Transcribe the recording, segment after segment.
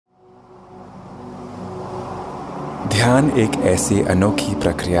ध्यान एक ऐसी अनोखी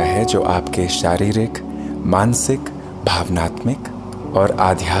प्रक्रिया है जो आपके शारीरिक, मानसिक, भावनात्मक और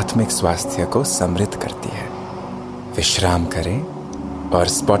आध्यात्मिक स्वास्थ्य को समृद्ध करती है। विश्राम करें और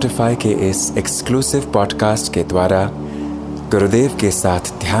स्पॉटिफाई के इस एक्सक्लूसिव पॉडकास्ट के द्वारा गुरुदेव के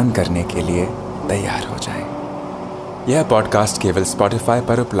साथ ध्यान करने के लिए तैयार हो जाएं। यह पॉडकास्ट केवल स्पॉटिफाई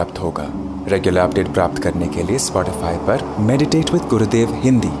पर उपलब्ध होगा। रेगुलर अपडेट प्राप्त करने के लिए स्पॉटिफाई पर मेडिटेट विद गुरुदेव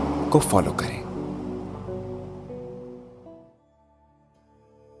हिंदी को फॉलो करें।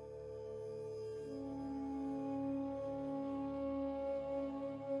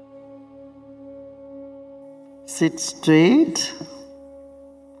 Sit straight,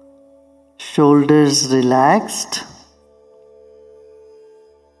 shoulders relaxed,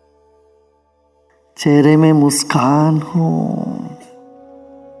 चेहरे में मुस्कान हो।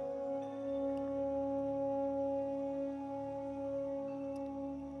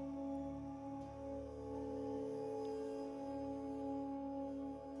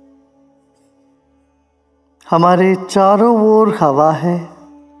 हमारे चारों ओर हवा है।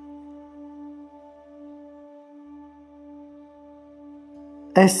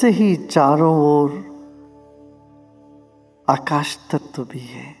 ऐसे ही चारों ओर आकाश तत्व भी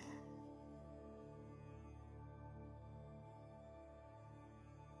है।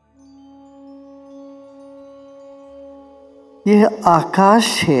 यह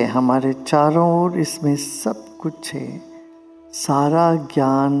आकाश है हमारे चारों ओर, इसमें सब कुछ है। सारा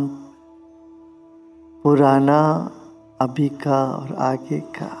ज्ञान, पुराना, अभी का और आगे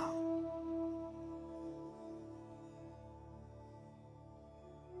का।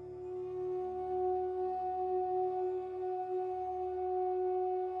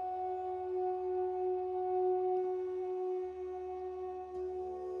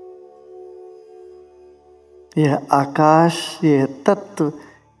 यह आकाश, यह तत्व,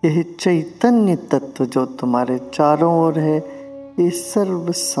 यह चैतन्य तत्व जो तुम्हारे चारों ओर है, ये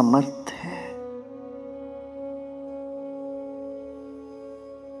सर्व समर्थ है।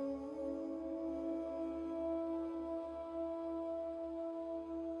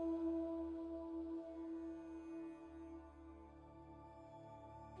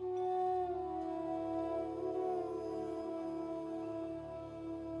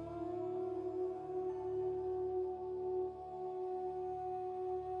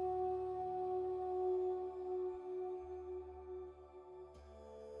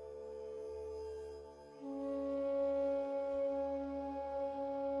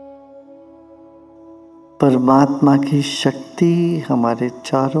 परमात्मा की शक्ति हमारे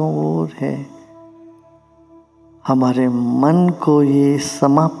चारों ओर है। हमारे मन को ये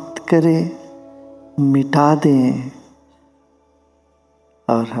समाप्त करे, मिटा दें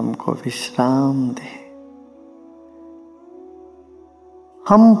और हमको विश्राम दे।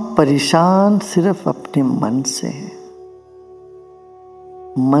 हम परेशान सिर्फ अपने मन से हैं।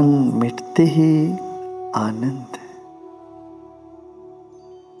 मन मिटते ही आनंद।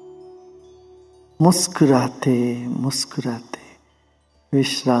 मुस्कुराते मुस्कुराते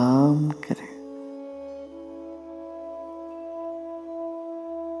विश्राम करें।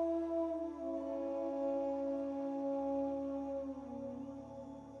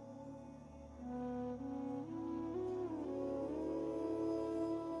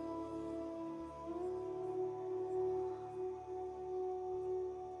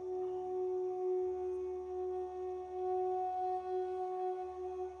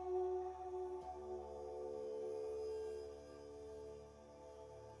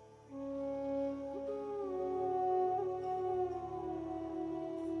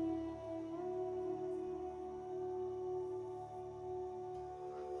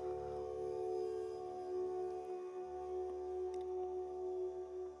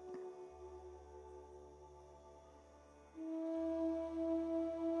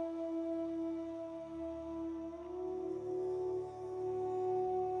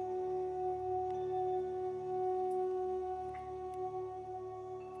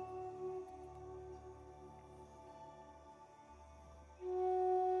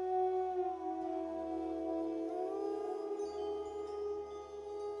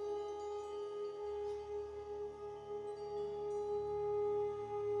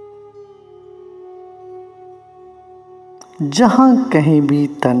 जहां कहीं भी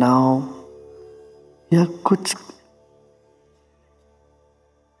तनाव या कुछ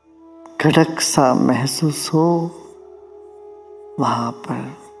खटक सा महसूस हो, वहां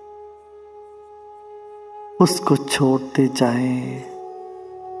पर उसको छोड़ते जाएं,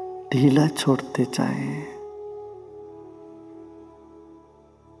 ढीला छोड़ते जाएं।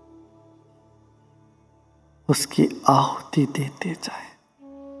 उसकी आहुति देते जाएं।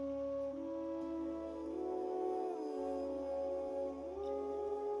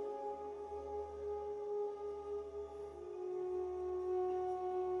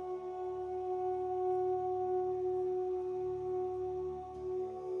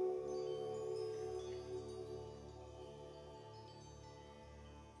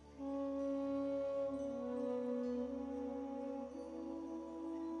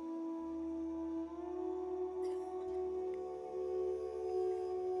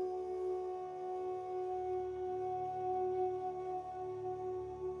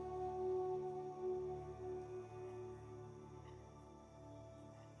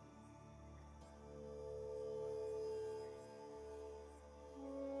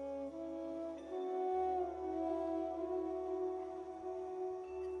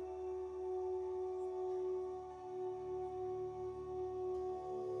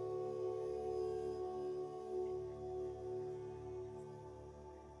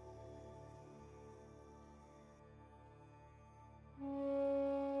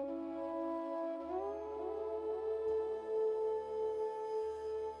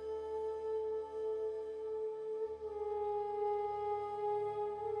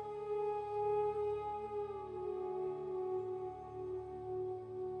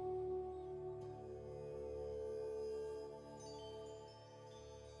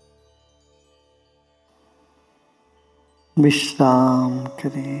 विश्राम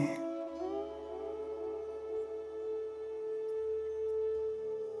करें।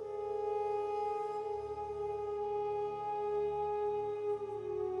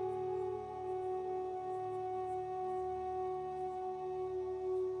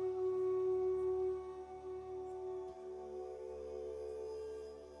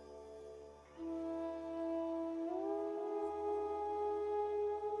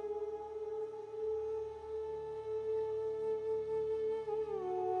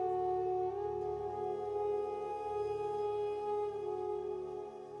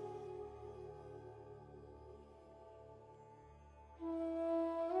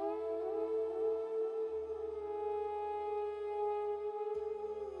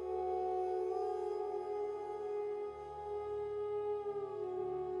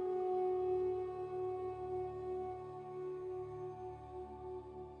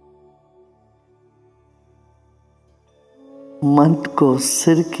 मन को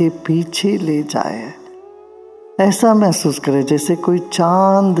सिर के पीछे ले जाए, ऐसा महसूस करें जैसे कोई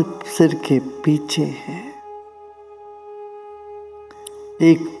चांद सिर के पीछे है।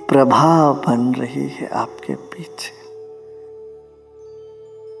 एक प्रभा बन रही है आपके पीछे।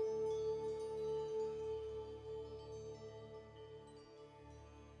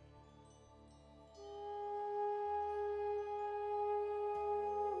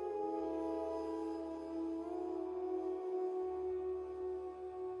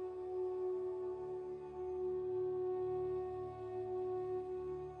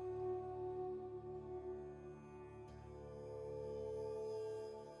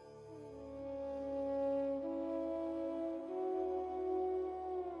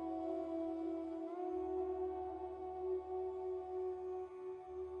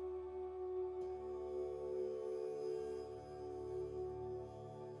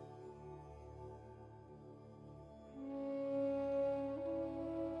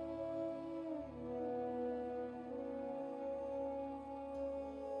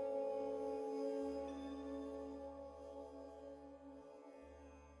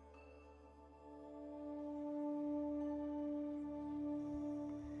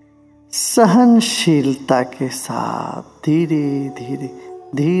 सहनशीलता के साथ धीरे धीरे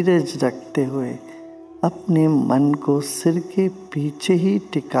धीरज रखते हुए अपने मन को सिर के पीछे ही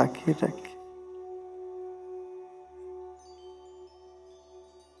टिका के रखें।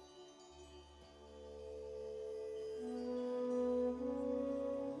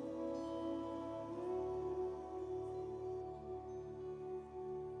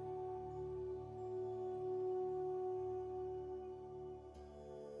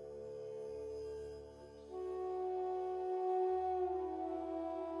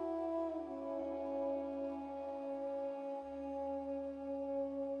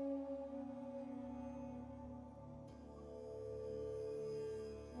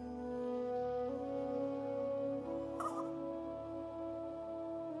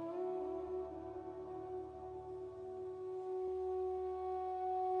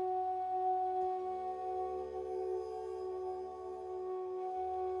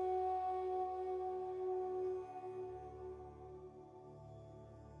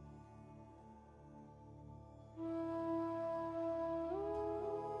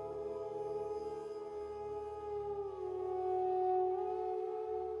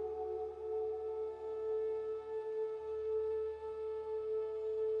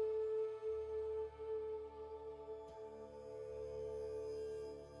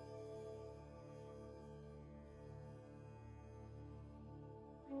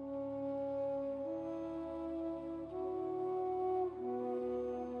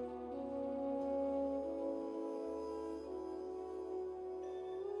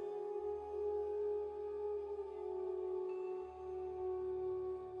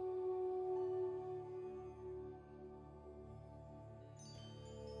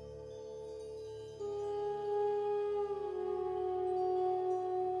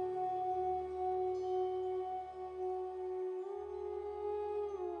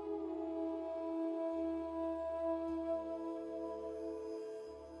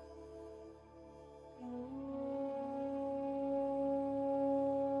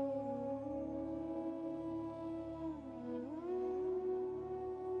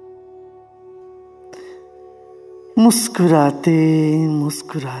 मुस्कुराते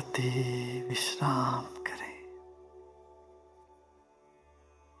मुस्कुराते विश्राम करें।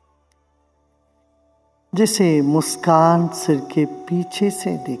 जैसे मुस्कान सिर के पीछे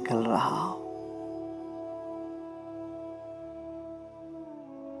से निकल रहा हो।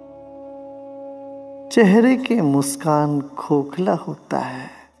 चेहरे के मुस्कान खोखला होता है,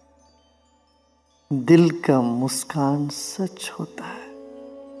 दिल का मुस्कान सच होता है।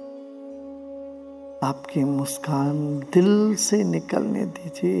 आपकी मुस्कान दिल से निकलने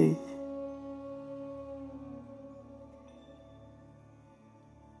दीजिए।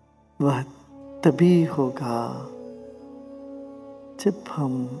 वह तभी होगा जब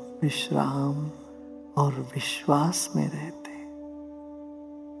हम विश्राम और विश्वास में रहते हैं।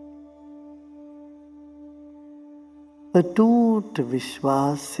 अटूट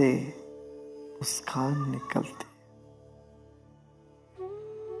विश्वास से मुस्कान निकलती।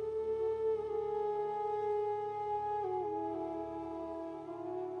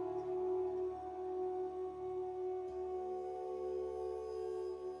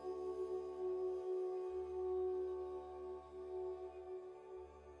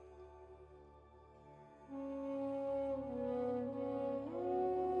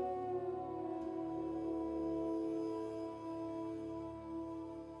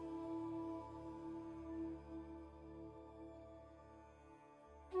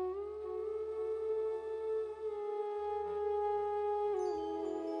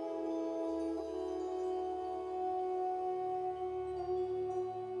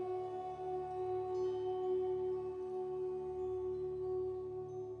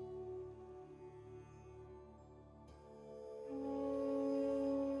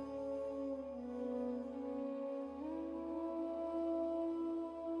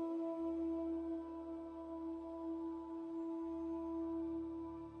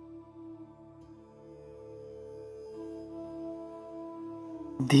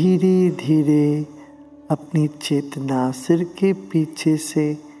 धीरे धीरे अपनी चेतना सिर के पीछे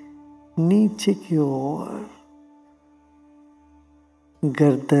से नीचे की ओर,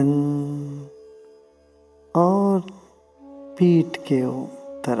 गर्दन और पीठ के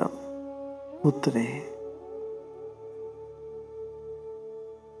तरफ उतरे।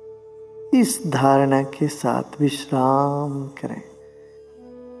 इस धारणा के साथ विश्राम करें।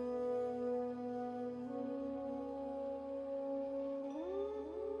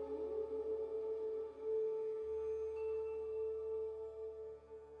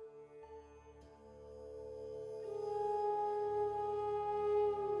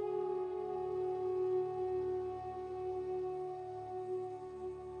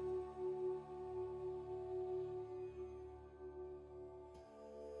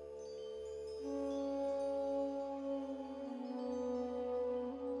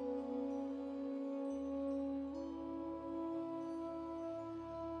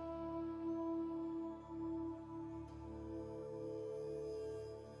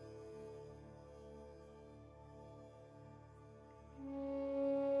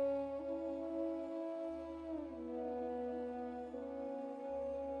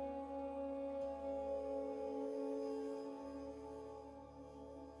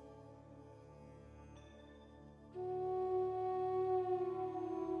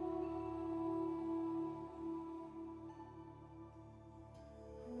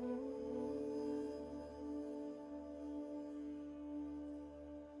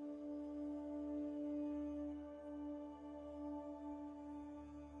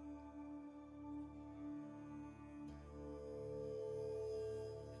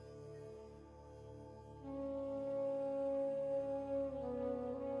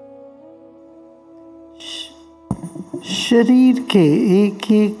 शरीर के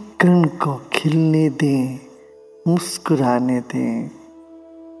एक एक कण को खिलने दें, मुस्कुराने दें,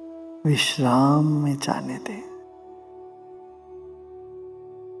 विश्राम में जाने दें।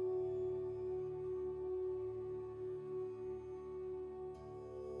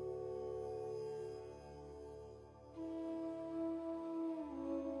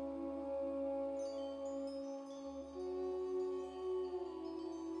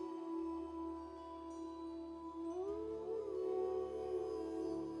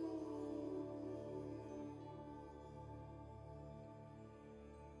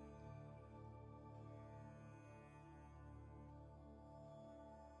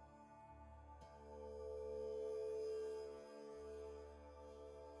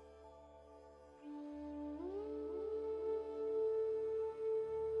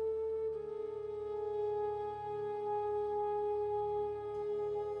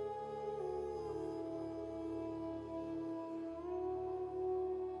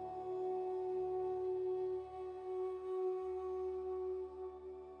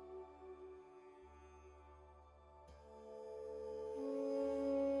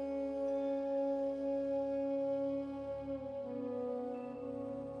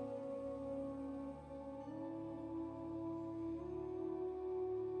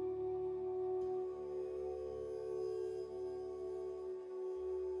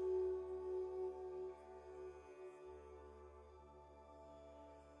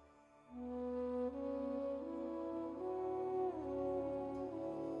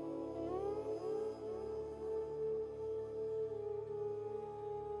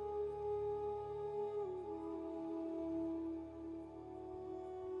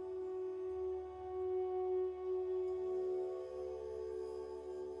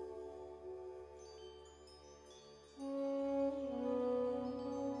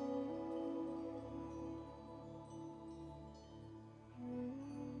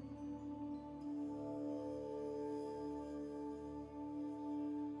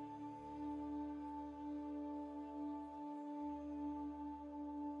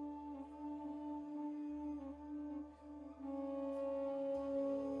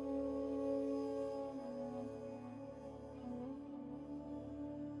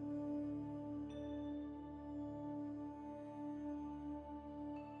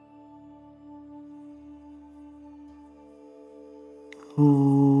 ओंकारं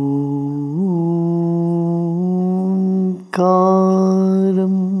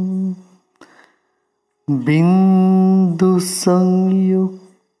बिन्दुसंयुक्तं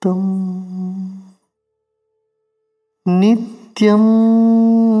नित्यं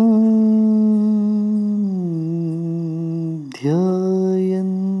ध्यायन्ति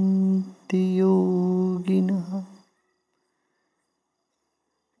योगिनः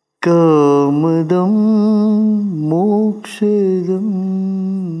कामदं मोक्षदं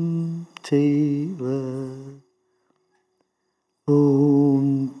चैव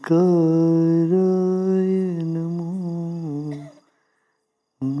ओंकाराय नमो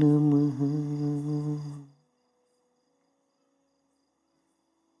नमः।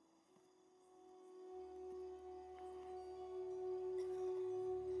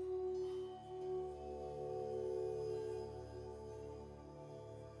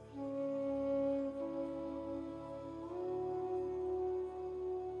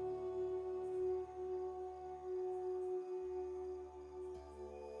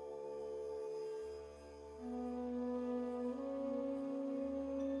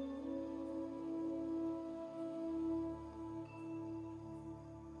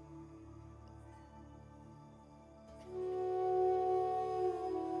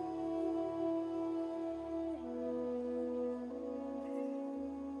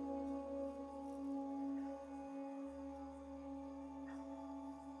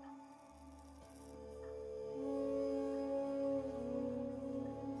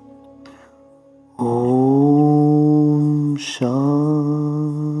 ओम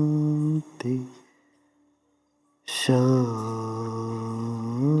शांति शांति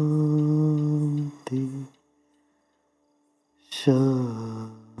शांति।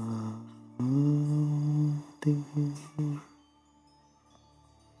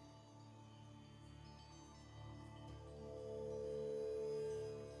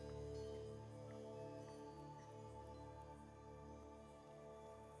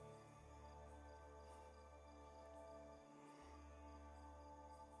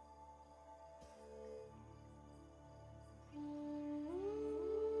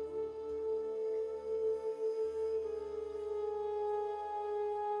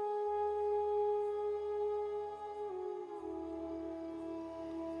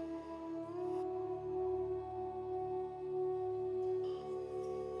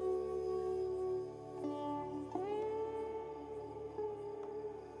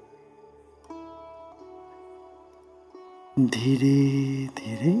 धीरे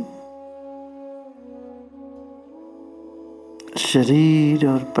धीरे शरीर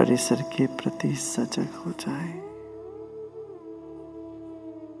और परिसर के प्रति सजग हो जाए।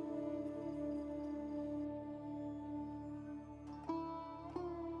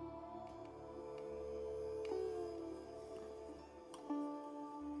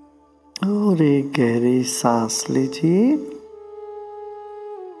 और एक गहरी सांस लीजिए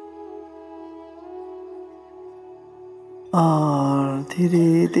और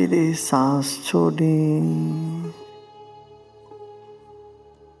धीरे धीरे सांस छोड़ें।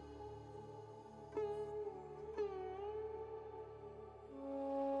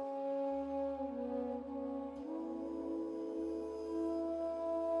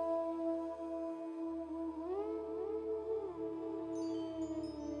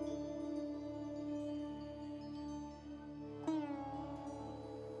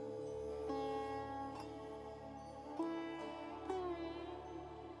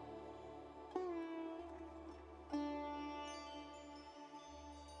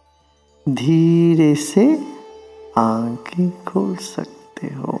 धीरे से आंखें खोल सकते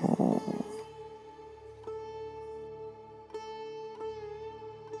हो।